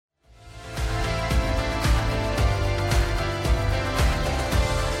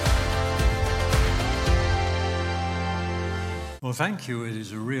Well, thank you. It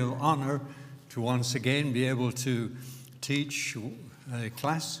is a real honor to once again be able to teach a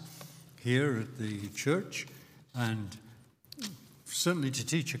class here at the church, and certainly to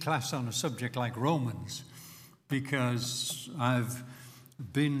teach a class on a subject like Romans, because I've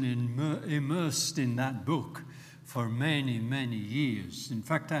been immersed in that book for many, many years. In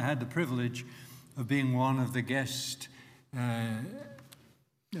fact, I had the privilege of being one of the guest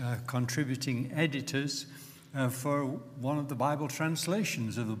contributing editors for one of the Bible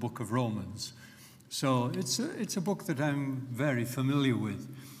translations of the book of Romans. So it's a book that I'm very familiar with,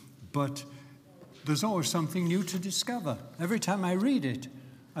 but there's always something new to discover. Every time I read it,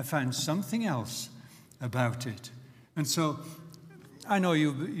 I find something else about it. And so I know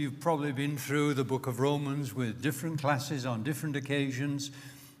you've probably been through the book of Romans with different classes on different occasions,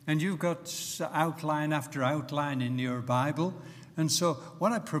 and you've got outline after outline in your Bible. And so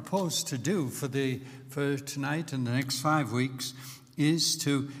what I propose to do for tonight and the next 5 weeks is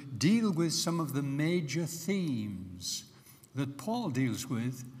to deal with some of the major themes that Paul deals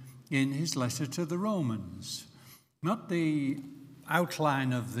with in his letter to the Romans. Not the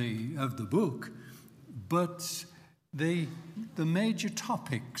outline of the book, but the major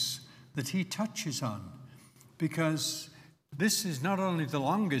topics that he touches on. Because this is not only the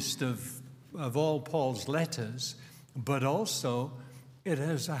longest of all Paul's letters, but also it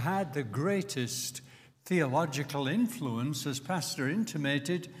has had the greatest theological influence, as Pastor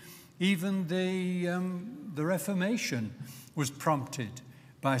intimated. Even the Reformation was prompted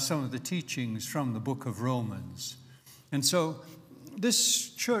by some of the teachings from the book of Romans. And so this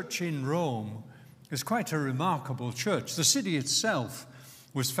church in Rome is quite a remarkable church. The city itself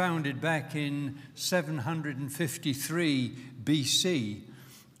was founded back in 753 BC,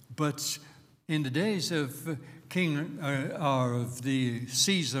 but in the days of of the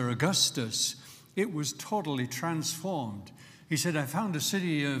Caesar Augustus, it was totally transformed. He said, I found a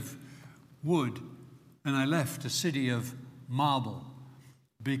city of wood and I left a city of marble,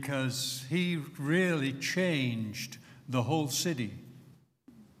 because he really changed the whole city.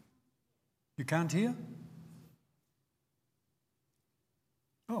 You can't hear?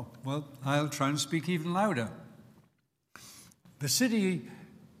 Oh, well, I'll try and speak even louder. The city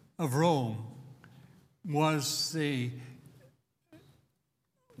of Rome was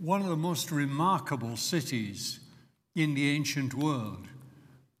one of the most remarkable cities in the ancient world.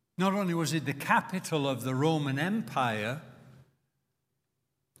 Not only was it the capital of the Roman Empire,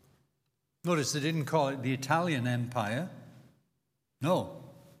 notice they didn't call it the Italian Empire. No,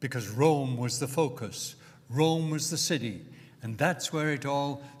 because Rome was the focus. Rome was the city, and that's where it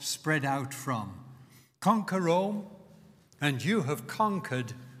all spread out from. Conquer Rome, and you have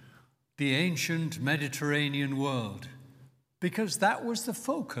conquered the ancient Mediterranean world, because that was the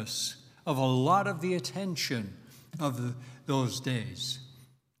focus of a lot of the attention of those days.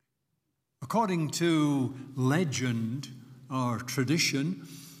 According to legend or tradition,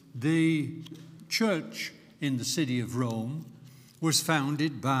 the church in the city of Rome was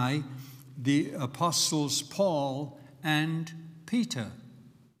founded by the apostles Paul and Peter.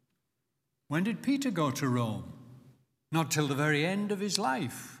 When did Peter go to Rome? Not till the very end of his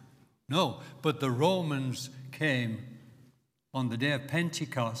life. No, but the Romans came on the day of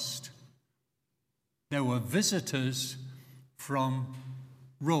Pentecost. There were visitors from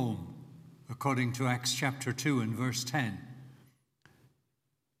Rome, according to Acts chapter 2 and verse 10.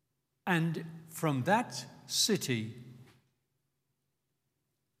 And from that city,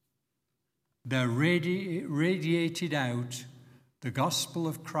 there radiated out the gospel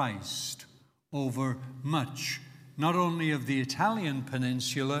of Christ over much, not only of the Italian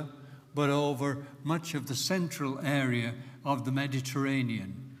peninsula, but over much of the central area of the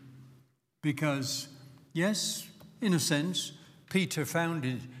Mediterranean. Because, yes, in a sense, Peter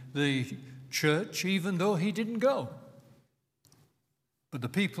founded the church even though he didn't go. But the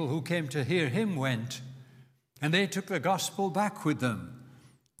people who came to hear him went, and they took the gospel back with them.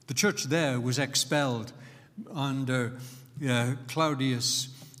 The church there was expelled under Claudius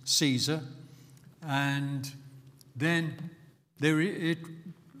Caesar, and then it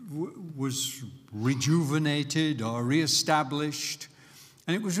was rejuvenated or reestablished.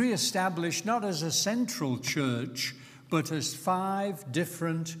 And it was reestablished not as a central church, but as 5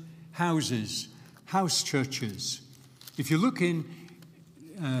 different house churches. If you look in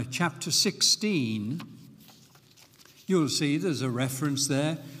chapter 16, you'll see there's a reference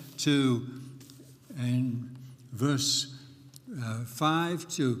there to, in verse 5,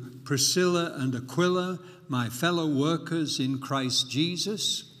 to Priscilla and Aquila, my fellow workers in Christ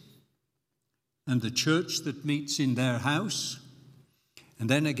Jesus, and the church that meets in their house. And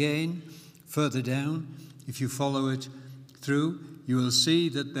then again, further down, if you follow it through, you will see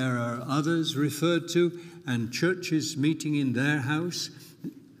that there are others referred to and churches meeting in their house.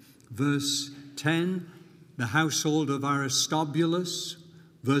 Verse 10, the household of Aristobulus.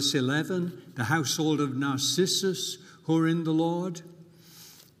 Verse 11, the household of Narcissus, who are in the Lord.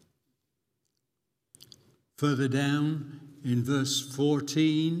 Further down in verse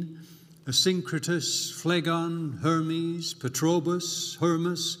 14, Asyncritus, Phlegon, Hermes, Petrobus,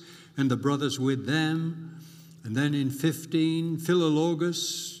 Hermas, and the brothers with them. And then in 15,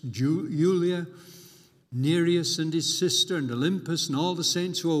 Philologus, Julia, Nereus and his sister, and Olympus, and all the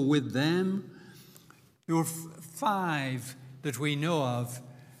saints who are with them. There were 5 that we know of,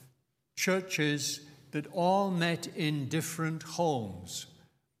 churches that all met in different homes.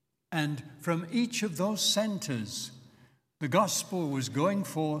 And from each of those centers, the gospel was going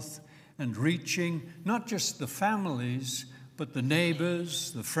forth and reaching not just the families, but the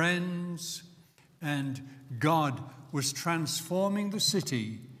neighbors, the friends, and God was transforming the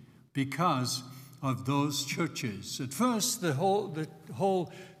city because of those churches. At first, the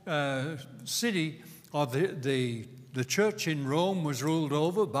whole city, or the church in Rome, was ruled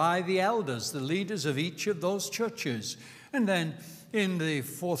over by the elders, the leaders of each of those churches. And then in the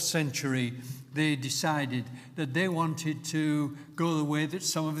 4th century, they decided that they wanted to go the way that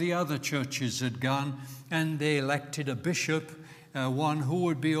some of the other churches had gone, and they elected a bishop, one who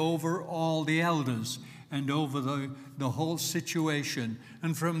would be over all the elders and over the whole situation.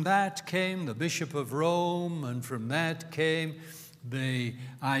 And from that came the Bishop of Rome, and from that came the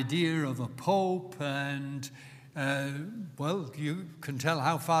idea of a pope, and well, you can tell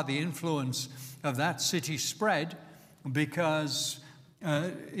how far the influence of that city spread, because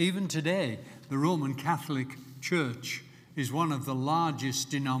even today, the Roman Catholic Church is one of the largest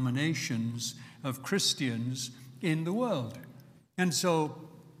denominations of Christians in the world. And so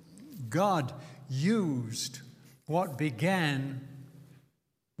God used what began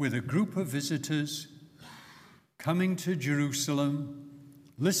with a group of visitors coming to Jerusalem,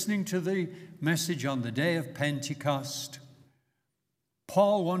 listening to the message on the day of Pentecost.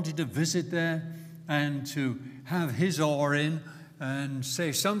 Paul wanted to visit there and to have his oar in and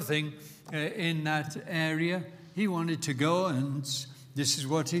say something in that area. He wanted to go, and this is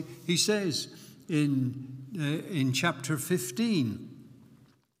what he says in chapter 15.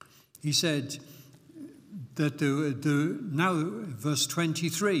 He said that now, verse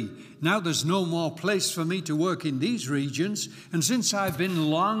 23, now there's no more place for me to work in these regions, and since I've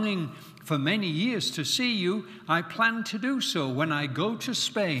been longing for many years to see you, I plan to do so when I go to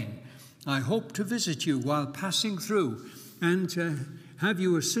Spain. I hope to visit you while passing through and have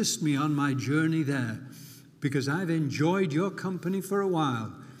you assist me on my journey there, because I've enjoyed your company for a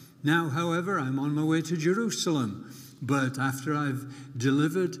while. Now, however, I'm on my way to Jerusalem, but after I've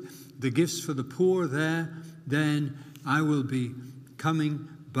delivered the gifts for the poor there, then I will be coming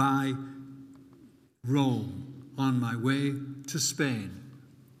by Rome on my way to Spain.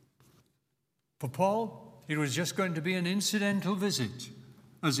 For Paul, it was just going to be an incidental visit.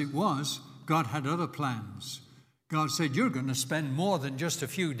 As it was, God had other plans. God said, you're going to spend more than just a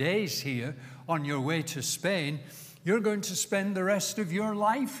few days here on your way to Spain. You're going to spend the rest of your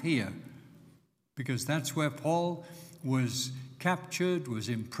life here. Because that's where Paul was captured, was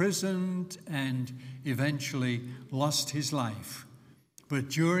imprisoned, and eventually lost his life. But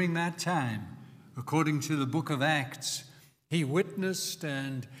during that time, according to the book of Acts, he witnessed,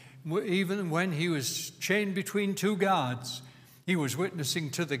 and even when he was chained between 2 guards, he was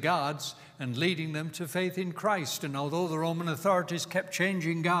witnessing to the guards and leading them to faith in Christ. And although the Roman authorities kept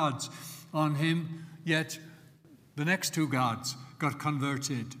changing guards on him, yet the next 2 guards got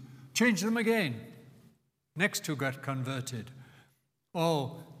converted. Changed them again. Next 2 got converted.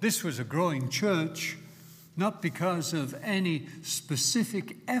 Oh, this was a growing church, not because of any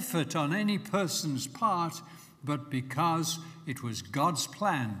specific effort on any person's part, but because it was God's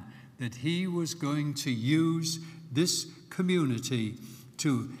plan that he was going to use this community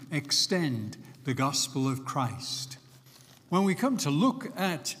to extend the gospel of Christ. When we come to look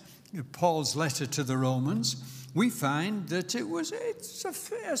at Paul's letter to the Romans, we find that it's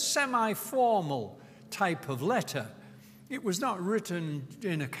a semi-formal type of letter. It was not written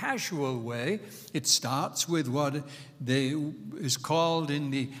in a casual way. It starts with what is called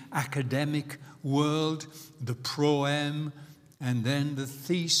in the academic world the proem, and then the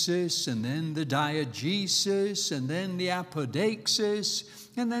thesis, and then the diegesis, and then the apodoxis,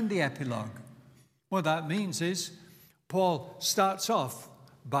 and then the epilogue. What that means is Paul starts off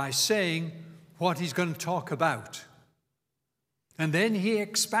by saying what he's going to talk about. And then he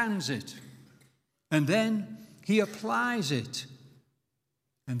expands it. And then he applies it.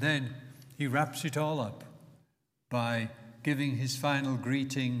 And then he wraps it all up by giving his final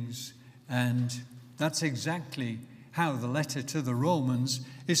greetings. And that's exactly how the letter to the Romans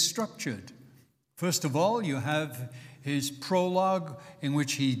is structured. First of all, you have his prologue in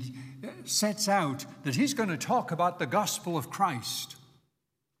which he sets out that he's going to talk about the gospel of Christ.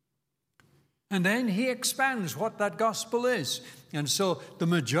 And then he expands what that gospel is. And so the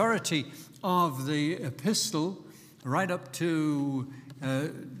majority of the epistle, right up to,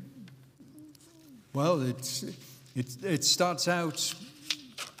 it starts out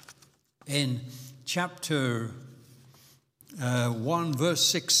in chapter 1, verse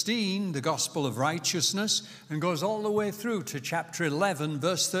 16, the gospel of righteousness, and goes all the way through to chapter 11,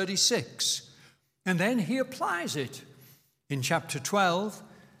 verse 36. And then he applies it in chapter 12,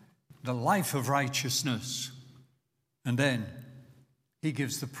 the life of righteousness. And then he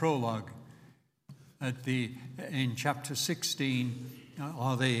gives the prologue in chapter 16,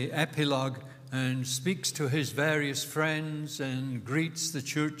 or the epilogue, and speaks to his various friends and greets the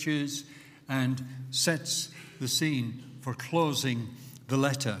churches and sets the scene for closing the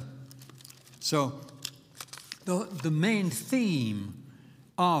letter. So the main theme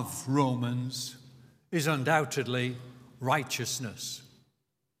of Romans is undoubtedly righteousness.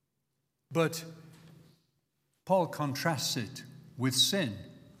 But Paul contrasts it with sin.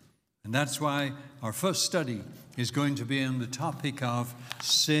 And that's why our first study is going to be on the topic of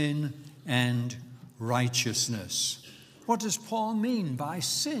sin and righteousness. What does Paul mean by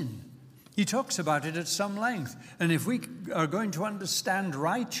sin? He talks about it at some length. And if we are going to understand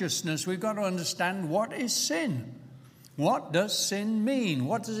righteousness, we've got to understand what is sin. What does sin mean?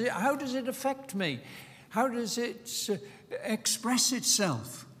 How does it affect me? How does it express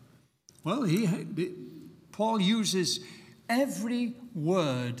itself? Well, Paul uses every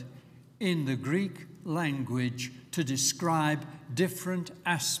word in the Greek language to describe different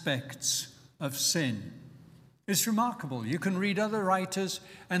aspects of sin. It's remarkable. You can read other writers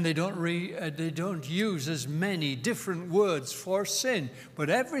and they don't use as many different words for sin. But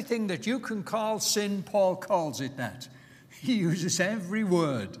everything that you can call sin, Paul calls it that. He uses every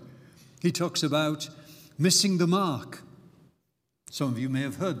word. He talks about missing the mark. Some of you may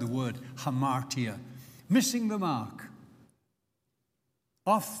have heard the word hamartia, missing the mark,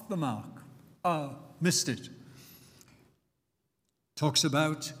 off the mark, missed it. Talks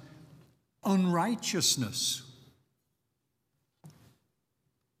about unrighteousness,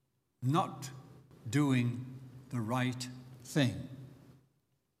 not doing the right thing.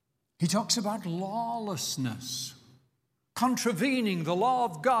 He talks about lawlessness, contravening the law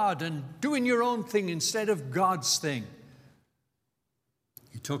of God and doing your own thing instead of God's thing.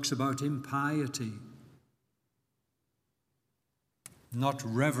 He talks about impiety, not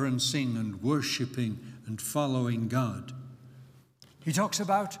reverencing and worshiping and following God. He talks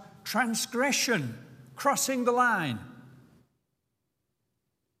about transgression, crossing the line.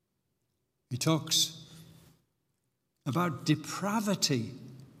 He talks about depravity,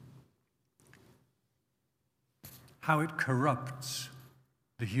 how it corrupts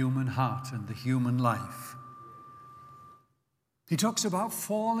the human heart and the human life. He talks about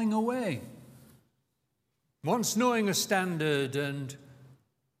falling away, once knowing a standard and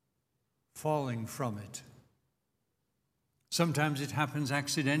falling from it. Sometimes it happens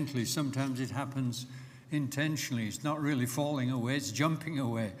accidentally, sometimes it happens intentionally. It's not really falling away, it's jumping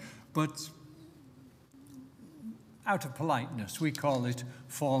away. But out of politeness, we call it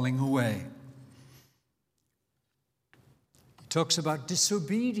falling away. He talks about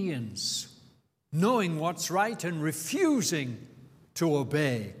disobedience, knowing what's right and refusing to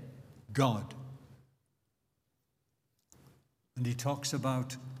obey God. And he talks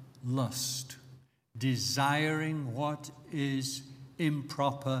about lust, desiring what is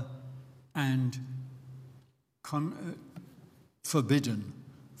improper and forbidden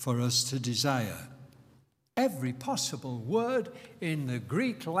for us to desire. Every possible word in the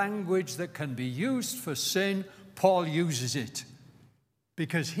Greek language that can be used for sin, Paul uses it.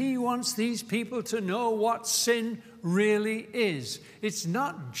 Because he wants these people to know what sin really is. It's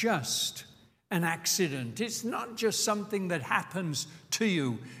not just an accident. It's not just something that happens to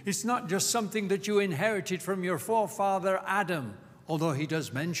you. It's not just something that you inherited from your forefather Adam, although he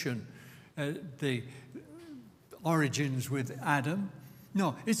does mention the origins with Adam.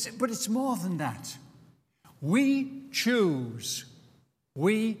 No, but it's more than that. We choose,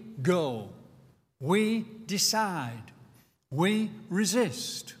 we go, we decide, we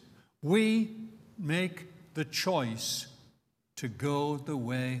resist, we make the choice to go the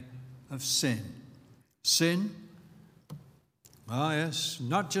way of sin. Sin, yes,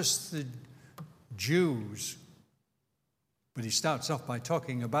 not just the Jews, but he starts off by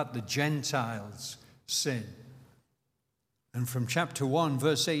talking about the Gentiles' sin. And from chapter 1,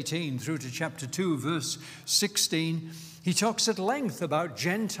 verse 18, through to chapter 2, verse 16, he talks at length about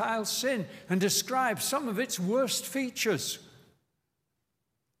Gentile sin and describes some of its worst features.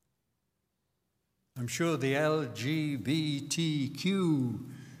 I'm sure the LGBTQ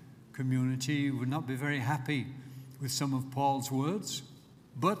community would not be very happy with some of Paul's words,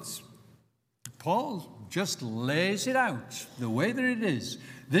 but Paul just lays it out the way that it is.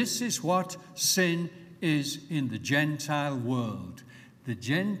 This is what sin is in the Gentile world. The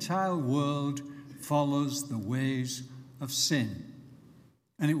Gentile world follows the ways of sin.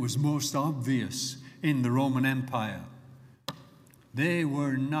 And it was most obvious in the Roman Empire. They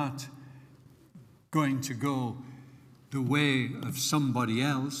were not going to go the way of somebody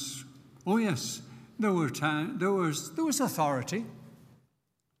else. Oh yes, there was authority.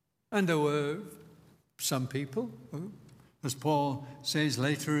 And there were some people, as Paul says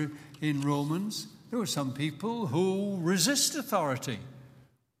later in Romans, there were some people who resist authority.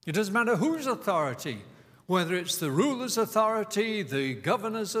 It doesn't matter whose authority, whether it's the ruler's authority, the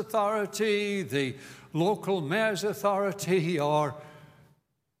governor's authority, the local mayor's authority, or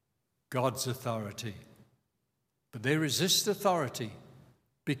God's authority. But they resist authority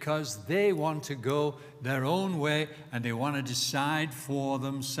because they want to go their own way and they want to decide for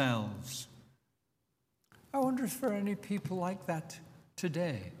themselves. I wonder if there are any people like that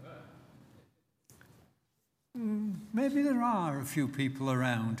today. Maybe there are a few people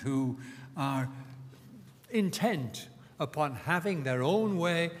around who are intent upon having their own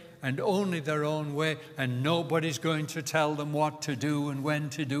way and only their own way, and nobody's going to tell them what to do and when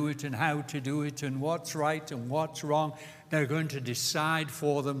to do it and how to do it and what's right and what's wrong. They're going to decide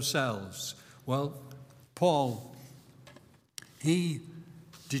for themselves. Well, Paul, he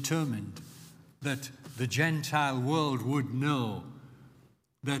determined that the Gentile world would know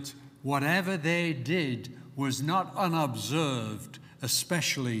that whatever they did was not unobserved,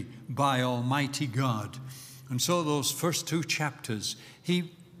 especially by Almighty God. And so those first two chapters,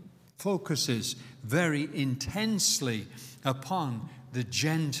 he focuses very intensely upon the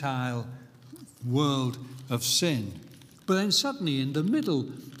Gentile world of sin. But then suddenly in the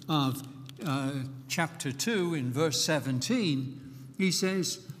middle of chapter 2, in verse 17, he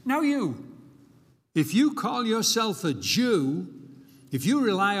says, "Now you, if you call yourself a Jew, if you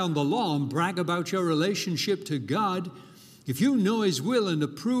rely on the law and brag about your relationship to God, if you know His will and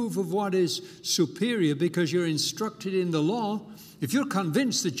approve of what is superior because you're instructed in the law, if you're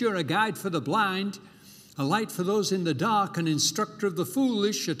convinced that you're a guide for the blind, a light for those in the dark, an instructor of the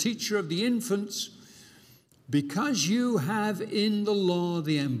foolish, a teacher of the infants, because you have in the law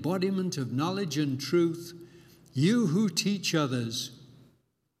the embodiment of knowledge and truth, you who teach others,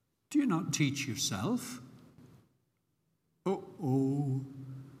 do you not teach yourself?"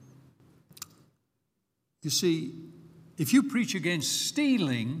 You see, if you preach against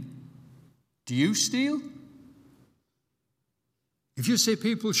stealing, do you steal? If you say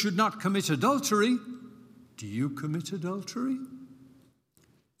people should not commit adultery, do you commit adultery?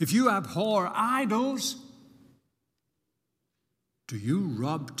 If you abhor idols, do you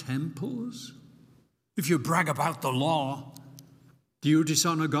rob temples? If you brag about the law, do you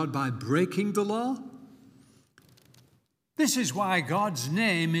dishonor God by breaking the law? This is why God's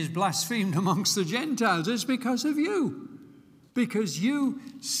name is blasphemed amongst the Gentiles. It's because of you. Because you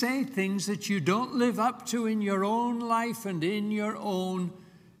say things that you don't live up to in your own life and in your own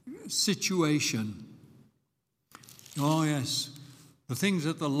situation. Oh, yes. The things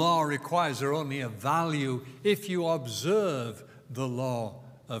that the law requires are only of value if you observe the law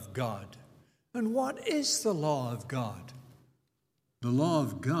of God. And what is the law of God? The law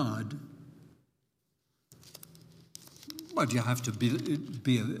of God, well, do you have to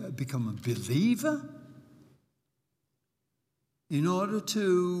become a believer in order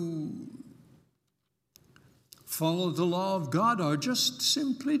to follow the law of God, or just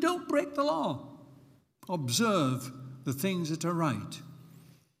simply don't break the law? Observe the things that are right.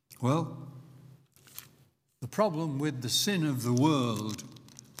 Well, the problem with the sin of the world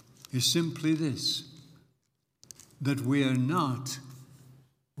is simply this, that we are not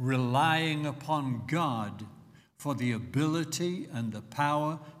relying upon God for the ability and the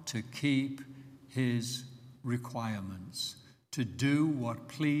power to keep His requirements, to do what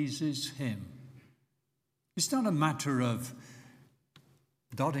pleases Him. It's not a matter of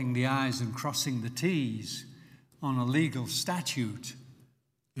dotting the I's and crossing the T's on a legal statute.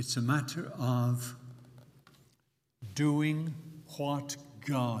 It's a matter of doing what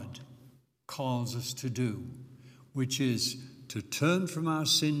God calls us to do, which is to turn from our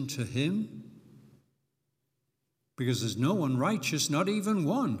sin to Him, because there's no one righteous, not even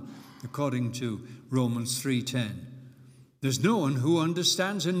one, according to Romans 3:10. There's no one who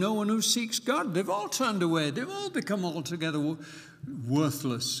understands and no one who seeks God. They've all turned away. They've all become altogether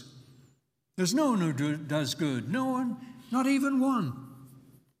worthless. There's no one who does good. No one, not even one.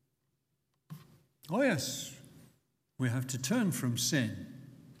 Oh yes, we have to turn from sin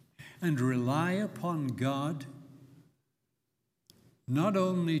and rely upon God not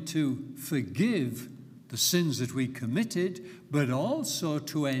only to forgive the sins that we committed, but also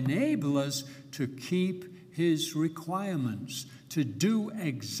to enable us to keep his requirements, to do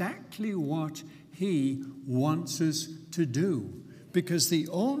exactly what he wants us to do. Because the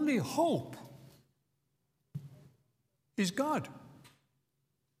only hope is God.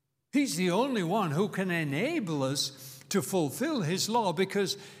 He's the only one who can enable us to fulfill his law,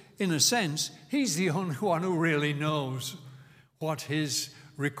 because in a sense, he's the only one who really knows what his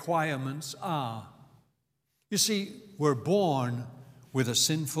requirements are. You see, we're born with a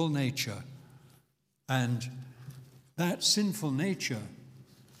sinful nature, and that sinful nature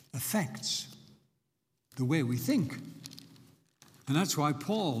affects the way we think. And that's why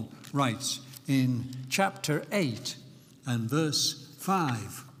Paul writes in chapter 8 and verse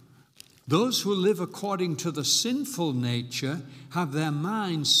 5, those who live according to the sinful nature have their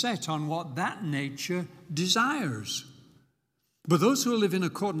minds set on what that nature desires. But those who live in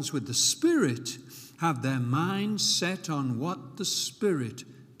accordance with the Spirit have their minds set on what the Spirit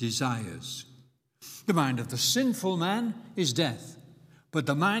desires. The mind of the sinful man is death, but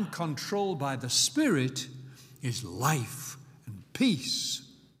the mind controlled by the Spirit is life and peace.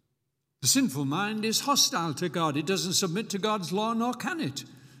 The sinful mind is hostile to God. It doesn't submit to God's law, nor can it.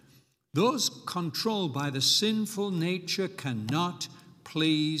 Those controlled by the sinful nature cannot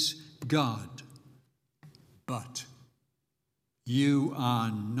please God. But you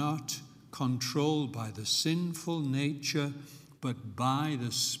are not controlled by the sinful nature, but by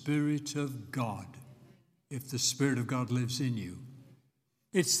the Spirit of God, if the Spirit of God lives in you.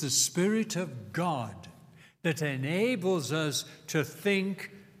 It's the Spirit of God that enables us to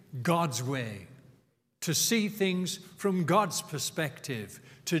think God's way, to see things from God's perspective,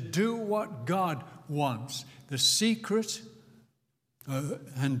 to do what God wants. The secret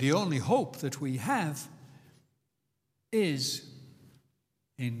and the only hope that we have is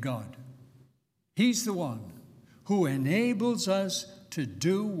in God. He's the one who enables us to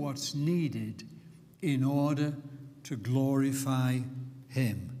do what's needed in order to glorify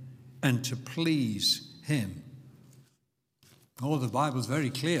him and to please him. Oh, the Bible's very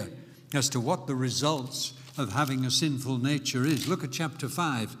clear as to what the results of having a sinful nature is. Look at chapter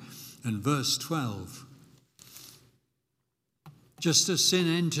 5 and verse 12. Just as sin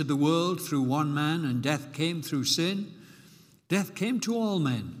entered the world through one man and death came through sin, death came to all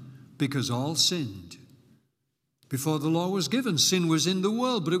men because all sinned. Before the law was given, sin was in the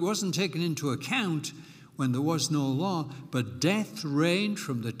world, but it wasn't taken into account when there was no law. But death reigned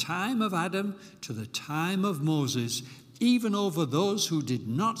from the time of Adam to the time of Moses, even over those who did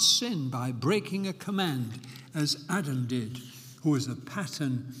not sin by breaking a command, as Adam did, who was a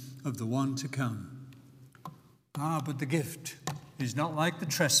pattern of the one to come. But the gift is not like the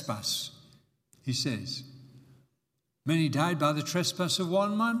trespass, he says. Many died by the trespass of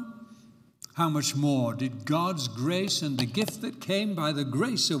one man. How much more did God's grace and the gift that came by the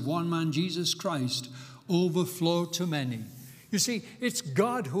grace of one man, Jesus Christ, overflow to many? You see, it's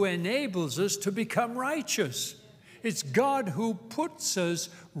God who enables us to become righteous. It's God who puts us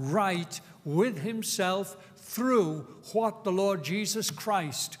right with himself through what the Lord Jesus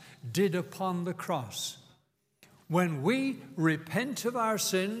Christ did upon the cross. When we repent of our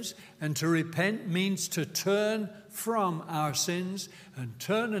sins, and to repent means to turn from our sins and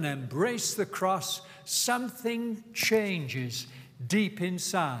turn and embrace the cross, something changes deep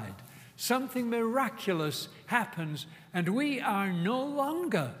inside. Something miraculous happens, and we are no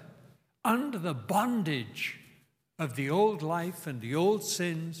longer under the bondage of the old life and the old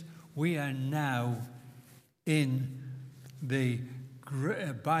sins. We are now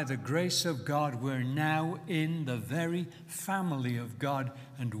by the grace of God, we're now in the very family of God,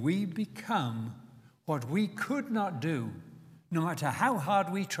 and we become what we could not do, no matter how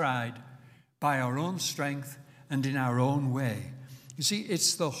hard we tried, by our own strength and in our own way. You see,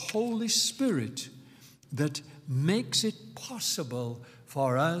 it's the Holy Spirit that makes it possible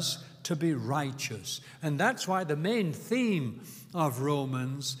for us to be righteous. And that's why the main theme of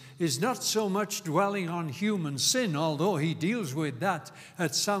Romans is not so much dwelling on human sin, although he deals with that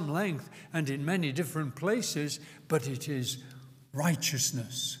at some length and in many different places, but it is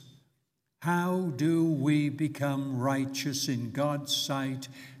righteousness. How do we become righteous in God's sight?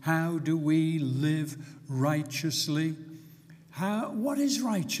 How do we live righteously? What is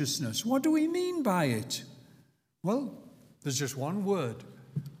righteousness? What do we mean by it? Well, There's just one word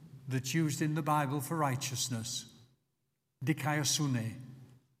that's used in the Bible for righteousness, dikaiosune,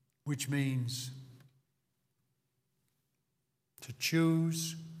 which means to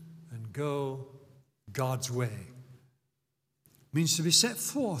choose and go God's way. It means to be set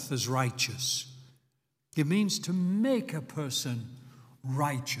forth as righteous. It means to make a person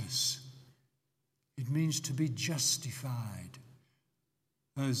righteous. It means to be justified.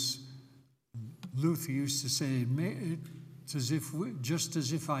 As Luther used to say, it's just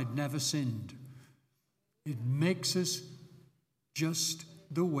as if I'd never sinned. It makes us just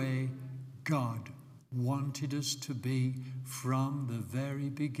the way God wanted us to be from the very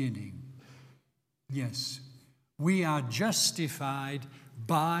beginning. Yes, we are justified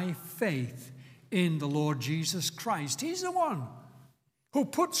by faith in the Lord Jesus Christ. He's the one who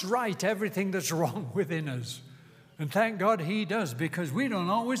puts right everything that's wrong within us. And thank God he does, because we don't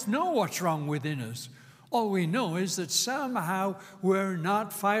always know what's wrong within us. All we know is that somehow we're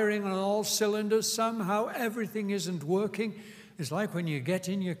not firing on all cylinders. Somehow everything isn't working. It's like when you get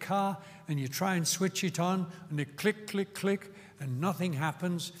in your car and you try and switch it on and it click, click, click, and nothing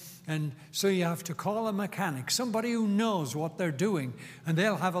happens. And so you have to call a mechanic, somebody who knows what they're doing. And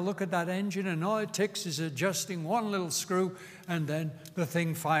they'll have a look at that engine, and all it takes is adjusting one little screw, and then the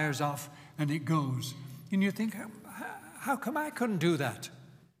thing fires off and it goes. And you think, how come I couldn't do that?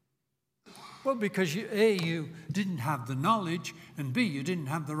 Well, because A, you didn't have the knowledge, and B, you didn't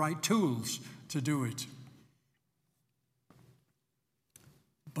have the right tools to do it.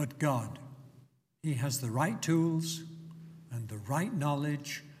 But God, he has the right tools and the right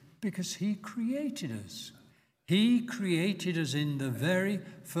knowledge because he created us. He created us in the very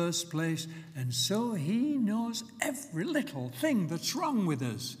first place, and so he knows every little thing that's wrong with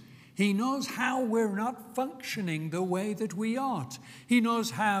us. He knows how we're not functioning the way that we ought. He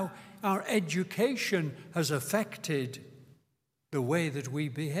knows how our education has affected the way that we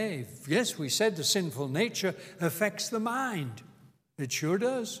behave. Yes, we said the sinful nature affects the mind. It sure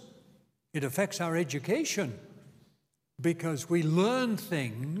does. It affects our education because we learn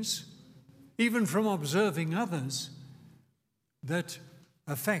things, even from observing others, that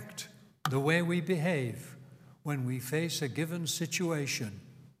affect the way we behave when we face a given situation.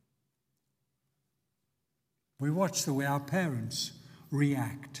 We watch the way our parents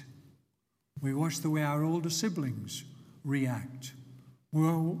react. We watch the way our older siblings react. We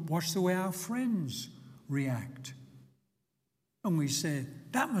watch the way our friends react. And we say,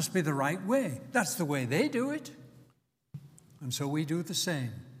 that must be the right way. That's the way they do it. And so we do the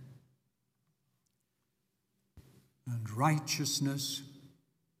same. And righteousness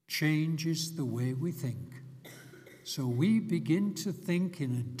changes the way we think. So we begin to think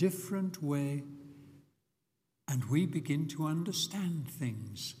in a different way, and we begin to understand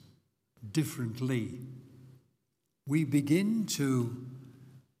things differently. We begin to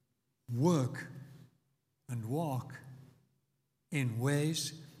work and walk in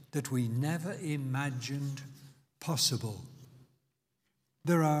ways that we never imagined possible.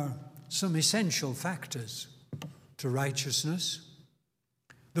 There are some essential factors to righteousness.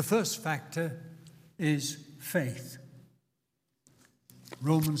 The first factor is faith.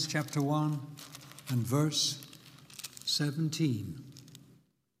 Romans chapter 1 and verse 17.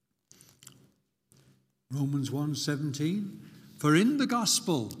 Romans 1:17. For in the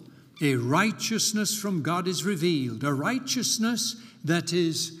gospel a righteousness from God is revealed, a righteousness that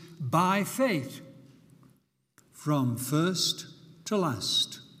is by faith, from first to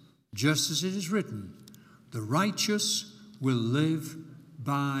last, just as it is written, the righteous will live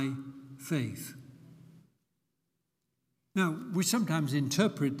by faith. Now, we sometimes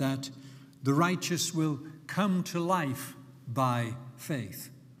interpret that the righteous will come to life by faith.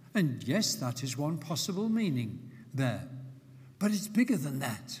 And yes, that is one possible meaning there. But it's bigger than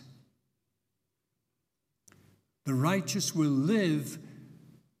that. The righteous will live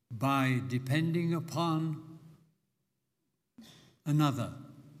by depending upon another.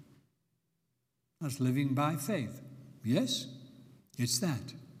 That's living by faith. Yes, it's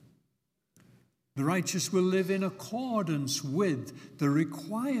that. The righteous will live in accordance with the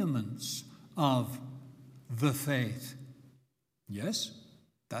requirements of the faith. Yes,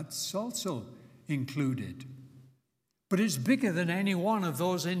 that's also included. But it's bigger than any one of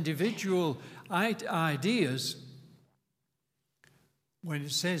those individual ideas. When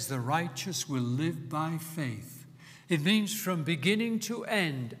it says the righteous will live by faith, it means from beginning to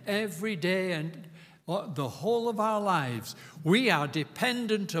end, every day and the whole of our lives, we are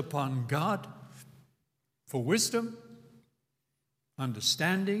dependent upon God for wisdom,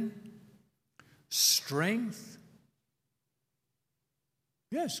 understanding, strength.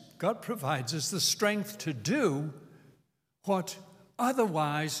 Yes, God provides us the strength to do what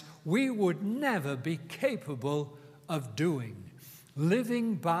otherwise we would never be capable of doing.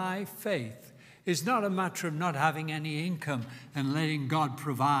 Living by faith is not a matter of not having any income and letting God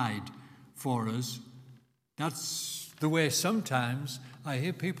provide for us. That's the way sometimes I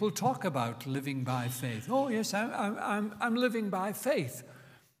hear people talk about living by faith. Oh yes, I'm living by faith.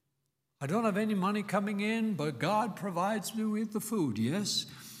 I don't have any money coming in, but God provides me with the food. Yes,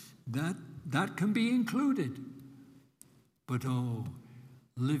 that can be included. But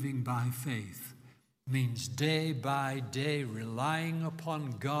living by faith means day by day relying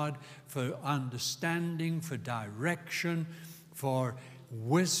upon God for understanding, for direction, for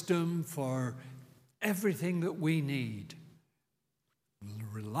wisdom, for everything that we need.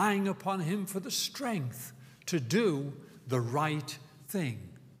 Relying upon Him for the strength to do the right thing,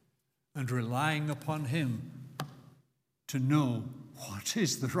 and relying upon Him to know what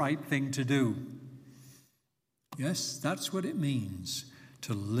is the right thing to do. Yes, that's what it means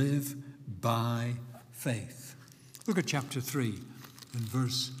to live by faith. Look at chapter 3 and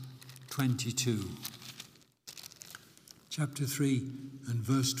verse 22. Chapter 3 and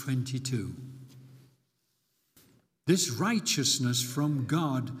verse 22. This righteousness from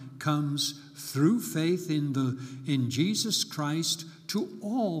God comes through faith in Jesus Christ to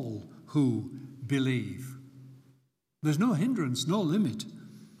all who believe. There's no hindrance, no limit.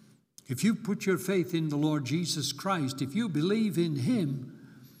 If you put your faith in the Lord Jesus Christ, if you believe in Him,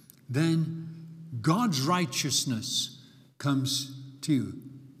 then God's righteousness comes to you.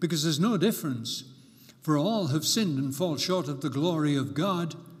 Because there's no difference. For all have sinned and fall short of the glory of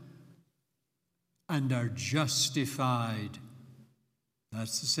God and are justified.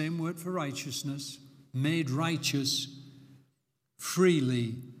 That's the same word for righteousness. Made righteous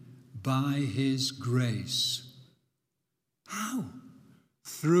freely by His grace. How?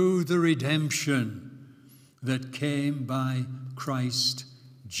 Through the redemption that came by Christ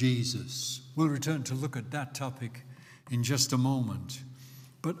Jesus. We'll return to look at that topic in just a moment.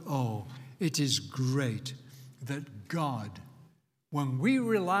 But it is great that God, when we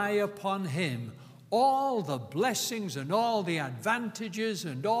rely upon Him, all the blessings and all the advantages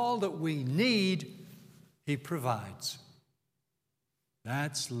and all that we need, He provides.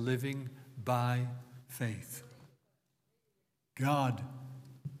 That's living by faith. God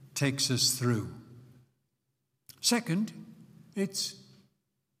takes us through. Second, it's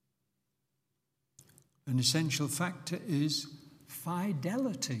an essential factor is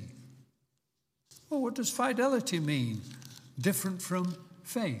fidelity. Well, what does fidelity mean? Different from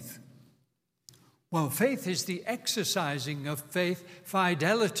faith. Well, faith is the exercising of faith.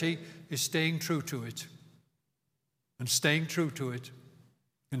 Fidelity is staying true to it. And staying true to it.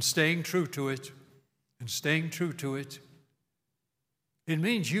 And staying true to it. And staying true to it. It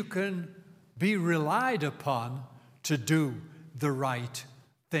means you can be relied upon to do the right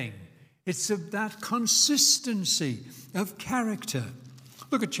thing. It's of that consistency of character.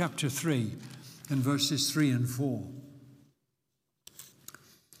 Look at chapter 3 and verses 3 and 4.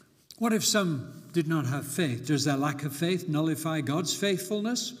 What if some did not have faith? Does their lack of faith nullify God's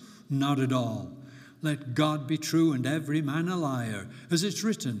faithfulness? Not at all. Let God be true and every man a liar, as it's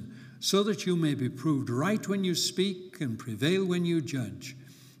written, so that you may be proved right when you speak and prevail when you judge.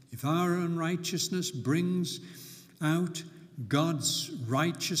 If our unrighteousness brings out God's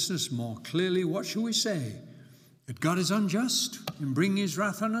righteousness more clearly, what shall we say? That God is unjust in bringing His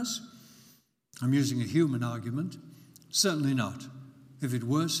wrath on us? I'm using a human argument. Certainly not. If it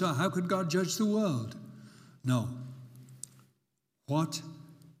were so, how could God judge the world? No. What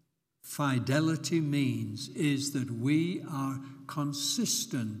fidelity means is that we are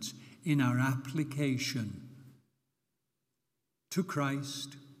consistent in our application to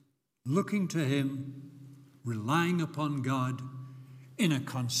Christ, looking to Him, relying upon God in a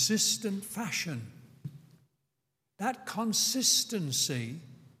consistent fashion. That consistency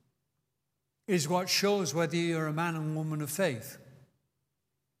is what shows whether you're a man and woman of faith.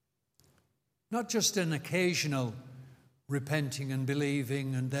 Not just an occasional repenting and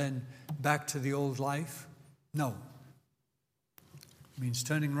believing and then back to the old life. No. It means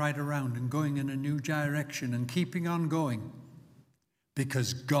turning right around and going in a new direction and keeping on going.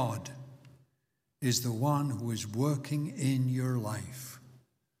 Because God is the one who is working in your life.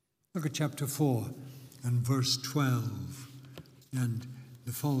 Look at chapter 4 and verse 12 and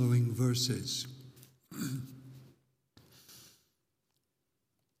the following verses.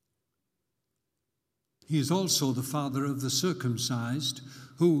 He is also the father of the circumcised,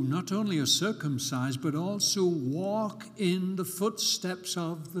 who not only are circumcised, but also walk in the footsteps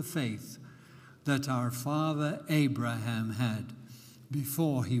of the faith that our father Abraham had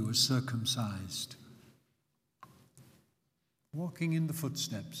before he was circumcised. walking in the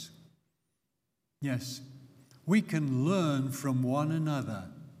footsteps. Yes, we can learn from one another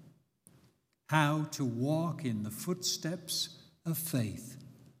how to walk in the footsteps of faith,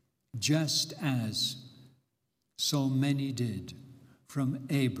 just as so many did from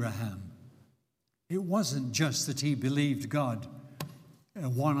Abraham. It wasn't just that he believed God, a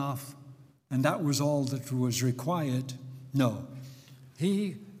one-off, and that was all that was required. No,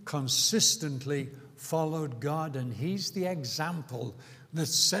 he consistently followed God, and he's the example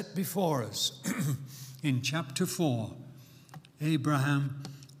that's set before us. In chapter 4, Abraham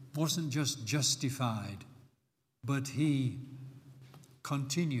wasn't just justified, but he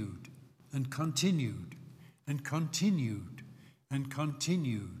continued and continued and continued and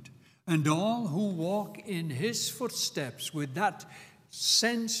continued. And all who walk in his footsteps with that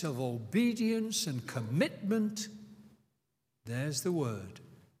sense of obedience and commitment, there's the word,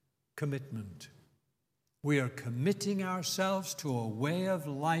 commitment. We are committing ourselves to a way of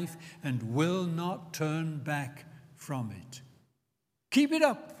life and will not turn back from it. Keep it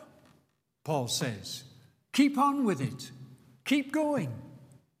up, Paul says. Keep on with it. Keep going.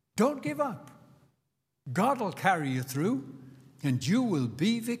 Don't give up. God will carry you through, and you will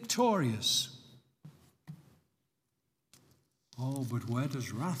be victorious. Oh, but where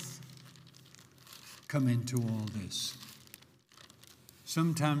does wrath come into all this?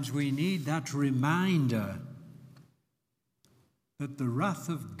 Sometimes we need that reminder that the wrath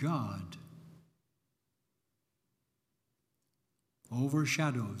of God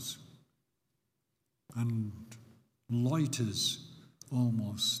overshadows and loiters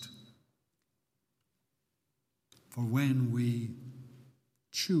almost. For when we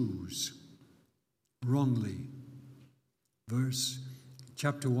choose wrongly,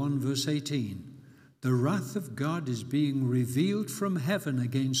 chapter 1, verse 18, the wrath of God is being revealed from heaven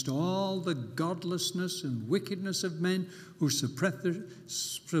against all the godlessness and wickedness of men who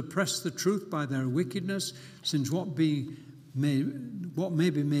suppress the truth by their wickedness, since what may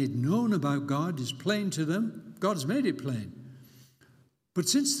be made known about God is plain to them. God has made it plain. But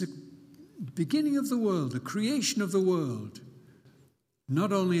since the beginning of the world, the creation of the world,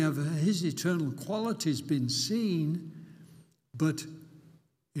 not only have his eternal qualities been seen, but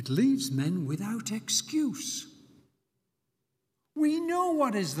it leaves men without excuse. We know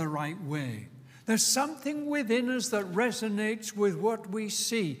what is the right way. There's something within us that resonates with what we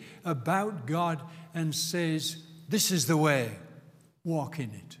see about God and says, this is the way, walk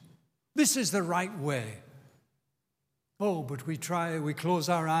in it. This is the right way. Oh, but we close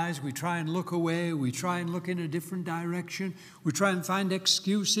our eyes, we try and look away, we try and look in a different direction, we try and find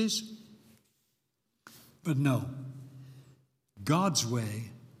excuses. But no, God's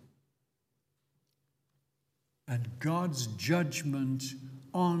way and God's judgment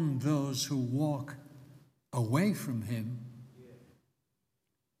on those who walk away from him,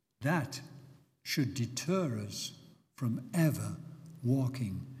 that should deter us from ever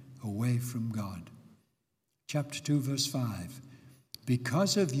walking away from God. Chapter 2, verse 5.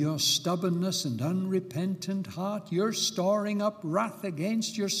 Because of your stubbornness and unrepentant heart, you're storing up wrath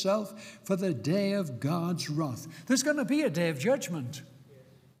against yourself for the day of God's wrath. There's going to be a day of judgment.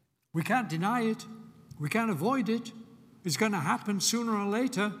 We can't deny it. We can't avoid it. It's going to happen sooner or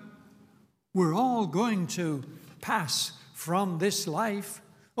later. We're all going to pass from this life.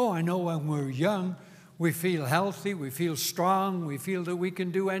 Oh, I know when we're young, we feel healthy, we feel strong, we feel that we can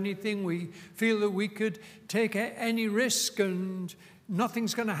do anything, we feel that we could take any risk and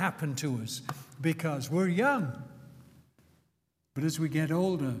nothing's going to happen to us because we're young. But as we get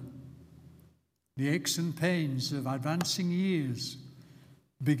older, the aches and pains of advancing years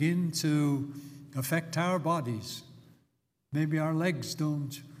begin to affect our bodies. Maybe our legs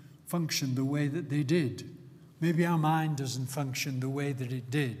don't function the way that they did. Maybe our mind doesn't function the way that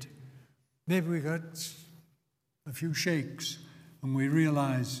it did. Maybe we got a few shakes and we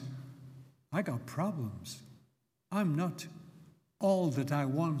realize, I got problems. I'm not all that I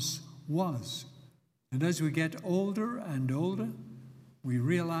once was. And as we get older and older, we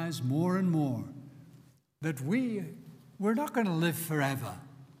realize more and more that we're not going to live forever.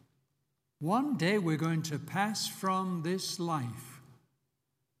 One day we're going to pass from this life.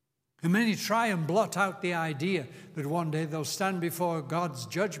 And many try and blot out the idea that one day they'll stand before God's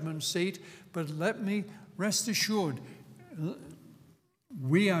judgment seat. But let me rest assured,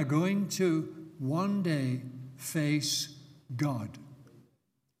 we are going to one day face God.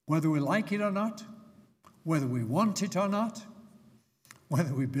 Whether we like it or not, whether we want it or not,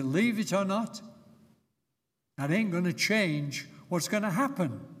 whether we believe it or not, that ain't going to change what's going to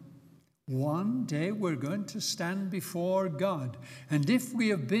happen. One day we're going to stand before God. And if we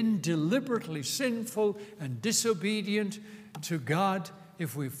have been deliberately sinful and disobedient, to God,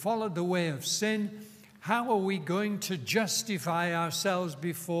 if we followed the way of sin, how are we going to justify ourselves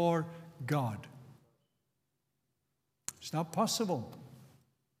before God? It's not possible.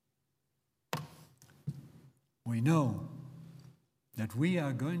 We know that we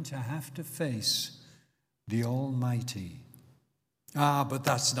are going to have to face the Almighty. But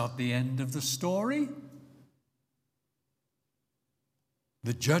that's not the end of the story.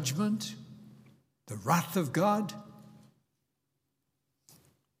 The judgment, the wrath of God.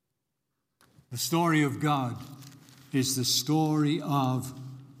 The story of God is the story of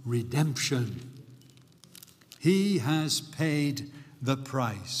redemption. He has paid the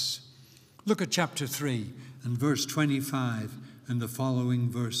price. Look at chapter 3 and verse 25 and the following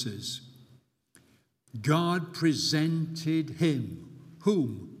verses. God presented him,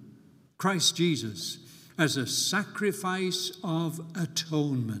 whom? Christ Jesus, as a sacrifice of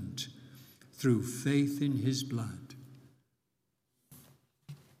atonement through faith in his blood.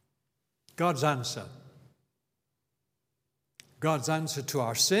 God's answer. God's answer to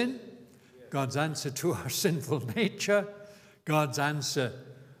our sin, God's answer to our sinful nature, God's answer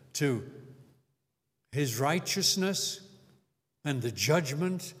to his righteousness and the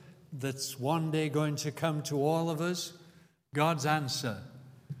judgment that's one day going to come to all of us. God's answer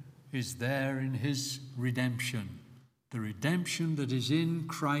is there in his redemption, the redemption that is in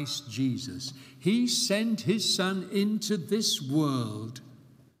Christ Jesus. He sent his Son into this world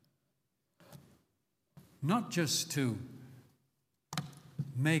not just to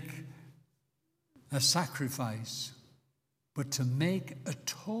make a sacrifice, but to make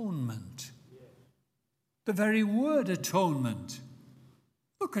atonement. The very word atonement,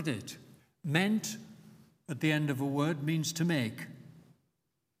 look at it. Meant at the end of a word means to make.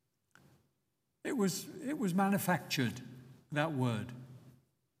 It was manufactured, that word.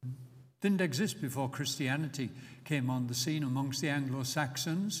 Didn't exist before Christianity came on the scene amongst the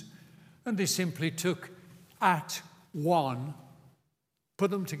Anglo-Saxons, and they simply took at one, put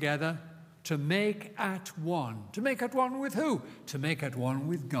them together to make at one. To make at one with who? To make at one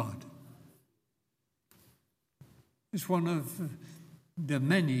with God. It's one of the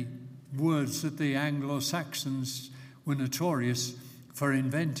many words that the Anglo-Saxons were notorious for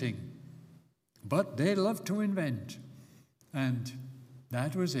inventing. But they loved to invent. And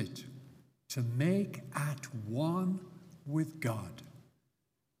that was it. To make at one with God.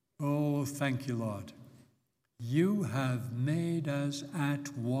 Oh, thank you, Lord. You have made us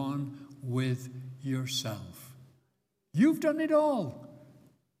at one with yourself. You've done it all.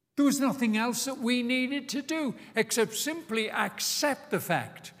 There was nothing else that we needed to do except simply accept the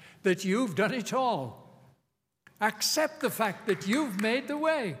fact that you've done it all. Accept the fact that you've made the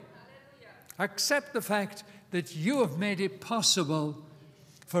way. Accept the fact that you have made it possible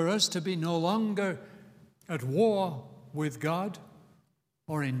for us to be no longer at war with God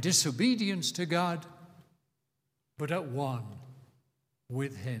or in disobedience to God, but at one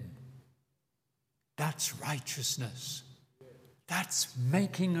with him. That's righteousness. That's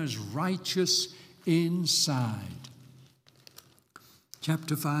making us righteous inside.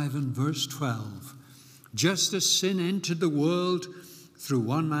 Chapter 5 and verse 12. Just as sin entered the world through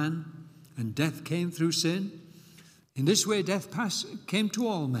one man, and death came through sin, in this way death came to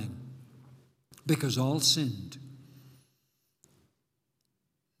all men, because all sinned.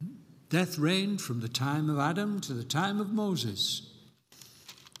 Death reigned from the time of Adam to the time of Moses.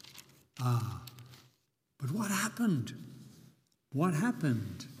 But what happened? What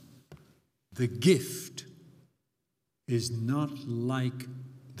happened? The gift is not like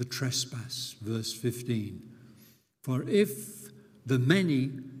the trespass, verse 15. For if the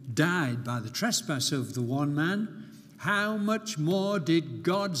many died by the trespass of the one man, how much more did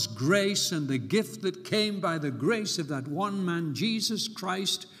God's grace and the gift that came by the grace of that one man, Jesus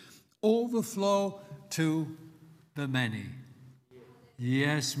Christ, overflow to the many?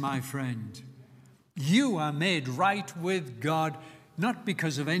 Yes, my friend, you are made right with God, not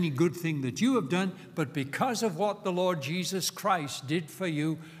because of any good thing that you have done, but because of what the Lord Jesus Christ did for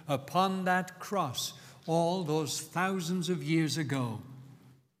you upon that cross all those thousands of years ago.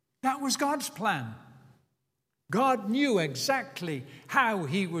 That was God's plan. God knew exactly how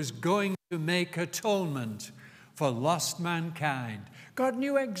he was going to make atonement for lost mankind. God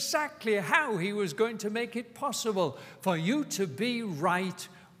knew exactly how he was going to make it possible for you to be right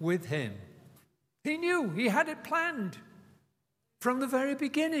with him. He knew. He had it planned from the very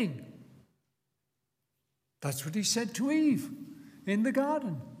beginning. That's what he said to Eve in the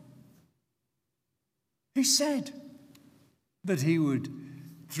garden. He said that he would,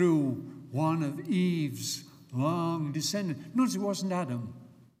 through one of Eve's long descendants. Notice it wasn't Adam.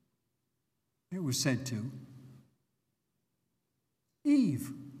 It was said to.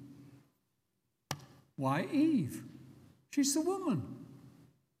 Eve. Why Eve? She's the woman.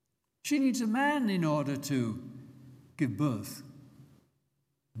 She needs a man in order to give birth.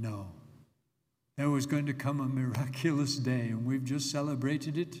 No. There was going to come a miraculous day, and we've just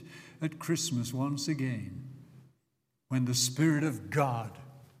celebrated it at Christmas once again, when the Spirit of God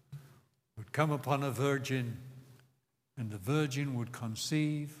would come upon a virgin, and the virgin would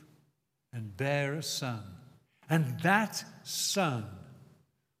conceive and bear a son. And that son,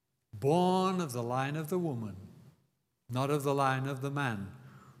 born of the line of the woman, not of the line of the man,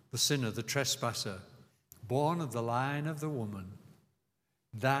 the sinner, the trespasser, born of the line of the woman,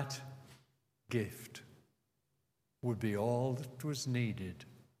 that gift would be all that was needed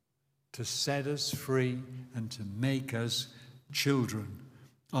to set us free and to make us children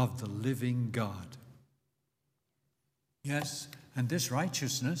of the living God. Yes, and this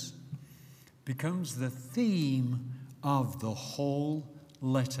righteousness becomes the theme of the whole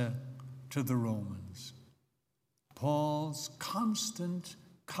letter to the Romans. Paul's constant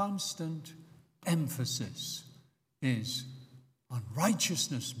emphasis is on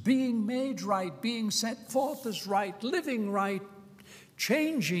righteousness, being made right, being set forth as right, living right,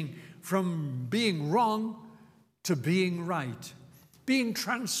 changing from being wrong to being right, being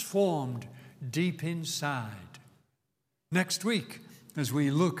transformed deep inside. Next week, as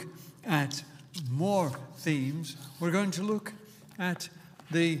we look at more themes, we're going to look at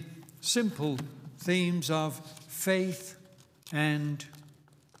the simple themes of faith and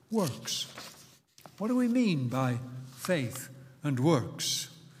works. What do we mean by faith and works?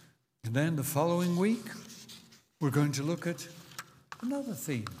 And then the following week, we're going to look at another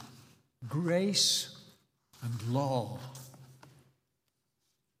theme, grace and law.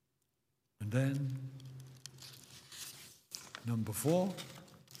 And then, number 4,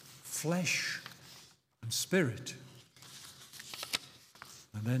 flesh and spirit.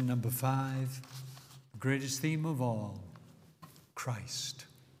 And then number 5, the greatest theme of all, Christ.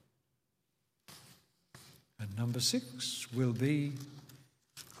 And number 6 will be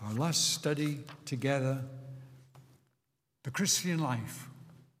our last study together, the Christian life.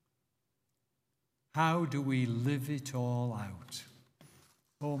 How do we live it all out?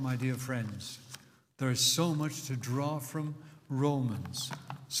 Oh, my dear friends, there is so much to draw from Romans,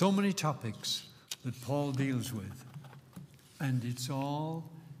 so many topics that Paul deals with. And it's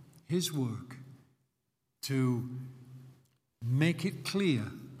all his work to make it clear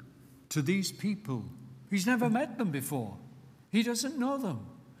to these people. He's never met them before. He doesn't know them.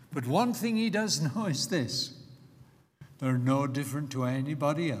 But one thing he does know is this: they're no different to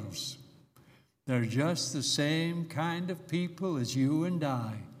anybody else. They're just the same kind of people as you and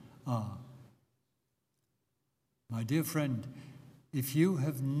I are. My dear friend, if you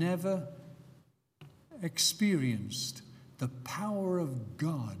have never experienced the power of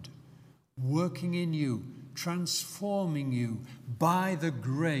God working in you, transforming you by the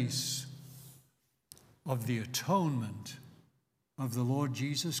grace of the atonement of the Lord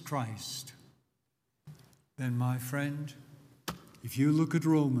Jesus Christ, then, my friend, if you look at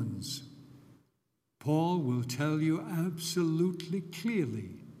Romans, Paul will tell you absolutely clearly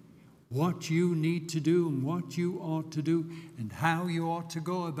what you need to do and what you ought to do and how you ought to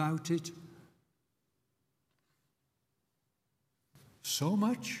go about it. So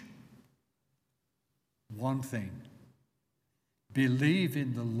much. One thing: believe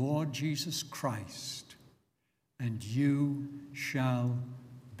in the Lord Jesus Christ, and you shall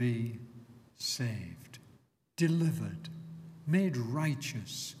be saved, delivered, made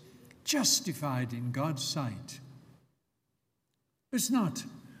righteous, justified in God's sight. It's not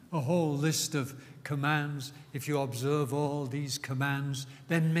a whole list of commands. If you observe all these commands,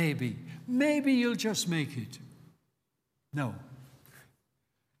 then maybe you'll just make it. No.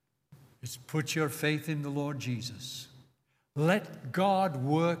 It's put your faith in the Lord Jesus. Let God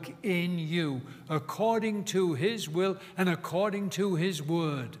work in you according to his will and according to his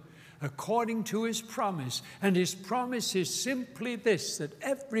word, according to his promise. And his promise is simply this: that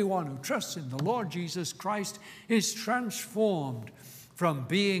everyone who trusts in the Lord Jesus Christ is transformed from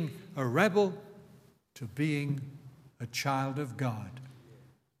being a rebel to being a child of God.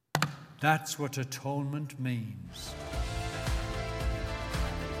 That's what atonement means.